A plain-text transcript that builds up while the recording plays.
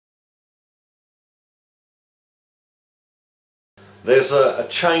There's a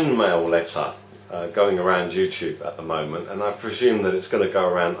chainmail letter going around YouTube at the moment, and I presume that it's going to go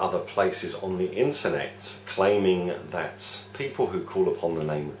around other places on the internet, claiming that people who call upon the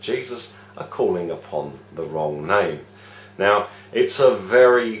name of Jesus are calling upon the wrong name. Now, it's a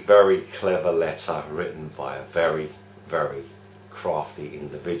very, very clever letter written by a very, very crafty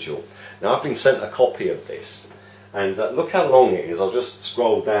individual. Now, I've been sent a copy of this, and look how long it is. I'll just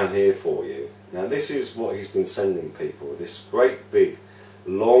scroll down here for you. Now, this is what he's been sending people, this great big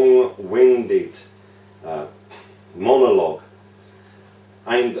long-winded monologue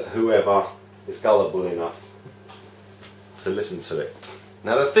aimed at whoever is gullible enough to listen to it.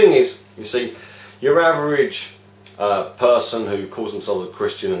 Now the thing is, you see, your average person who calls themselves a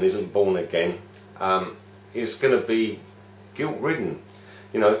Christian and isn't born again is going to be guilt-ridden.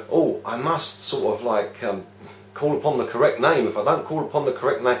 You know, oh, I must sort of like call upon the correct name. If I don't call upon the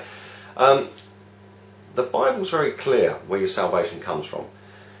correct name, the Bible's very clear where your salvation comes from.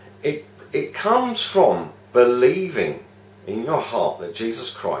 It comes from believing in your heart that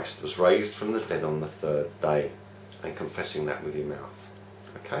Jesus Christ was raised from the dead on the third day and confessing that with your mouth.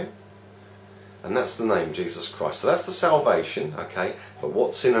 Okay? And that's the name, Jesus Christ. So that's the salvation, okay? But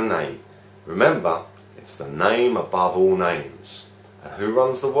what's in a name? Remember, it's the name above all names. And who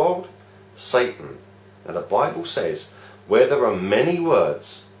runs the world? Satan. Now the Bible says, where there are many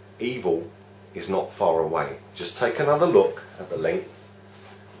words, evil is not far away. Just take another look at the length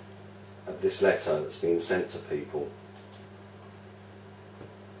of this letter that's being sent to people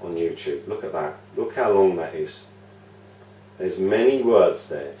on YouTube. Look at that. Look how long that is. There's many words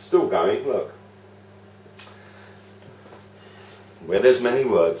there. It's still going, look. Where there's many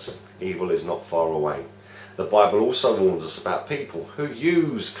words, evil is not far away. The Bible also warns us about people who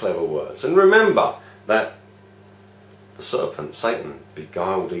use clever words. And remember that the serpent, Satan,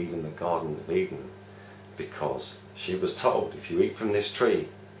 beguiled Eve in the Garden of Eden because she was told, if you eat from this tree,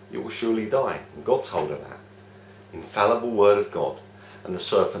 you will surely die. And God told her that. Infallible word of God. And the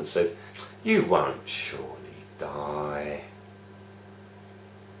serpent said, you won't surely die.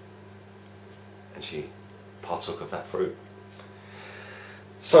 And she partook of that fruit.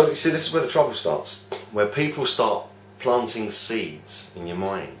 So you see, this is where the trouble starts. Where people start planting seeds in your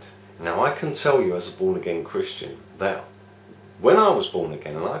mind. Now I can tell you as a born again Christian that when I was born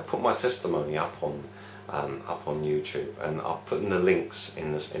again, and I put my testimony up on YouTube, and I'll put in the links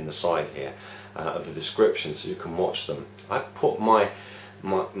in the side here of the description so you can watch them. I put my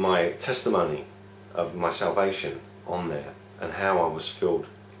testimony of my salvation on there and how I was filled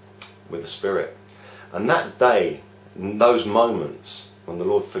with the Spirit. And that day, in those moments when the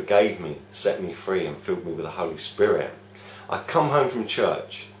Lord forgave me, set me free and filled me with the Holy Spirit, I come home from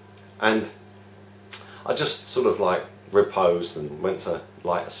church and I just sort of like reposed and went to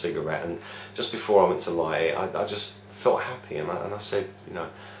light a cigarette, and just before I went to light it, I just felt happy, and I said, you know,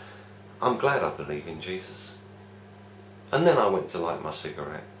 I'm glad I believe in Jesus. And then I went to light my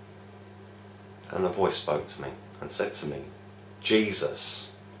cigarette, and a voice spoke to me and said to me,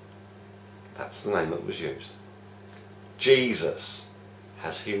 Jesus, that's the name that was used, Jesus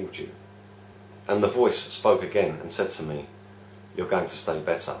has healed you. And the voice spoke again and said to me, you're going to stay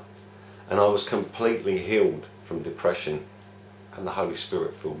better. And I was completely healed from depression, and the Holy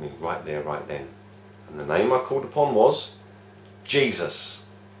Spirit filled me right there, right then. And the name I called upon was Jesus.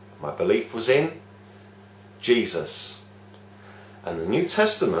 My belief was in Jesus. And the New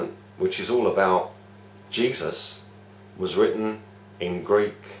Testament, which is all about Jesus, was written in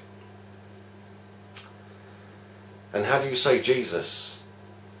Greek. And how do you say Jesus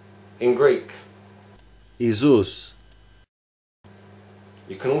in Greek? Isus.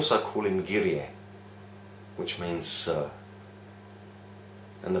 You can also call him Kyrie, which means Sir.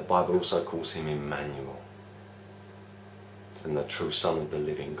 And the Bible also calls him Emmanuel, and the true Son of the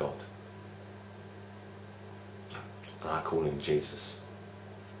living God. And I call him Jesus.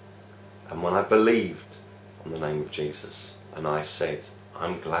 And when I believed on the name of Jesus, and I said,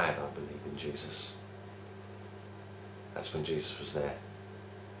 I'm glad I believe in Jesus, that's when Jesus was there,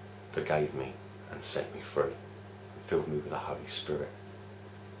 forgave me and set me free, and filled me with the Holy Spirit.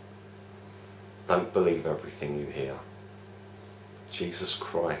 Don't believe everything you hear. Jesus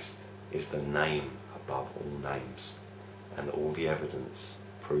Christ is the name above all names, and all the evidence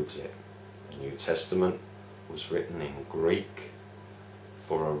proves it. The New Testament was written in Greek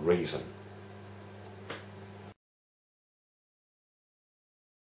for a reason.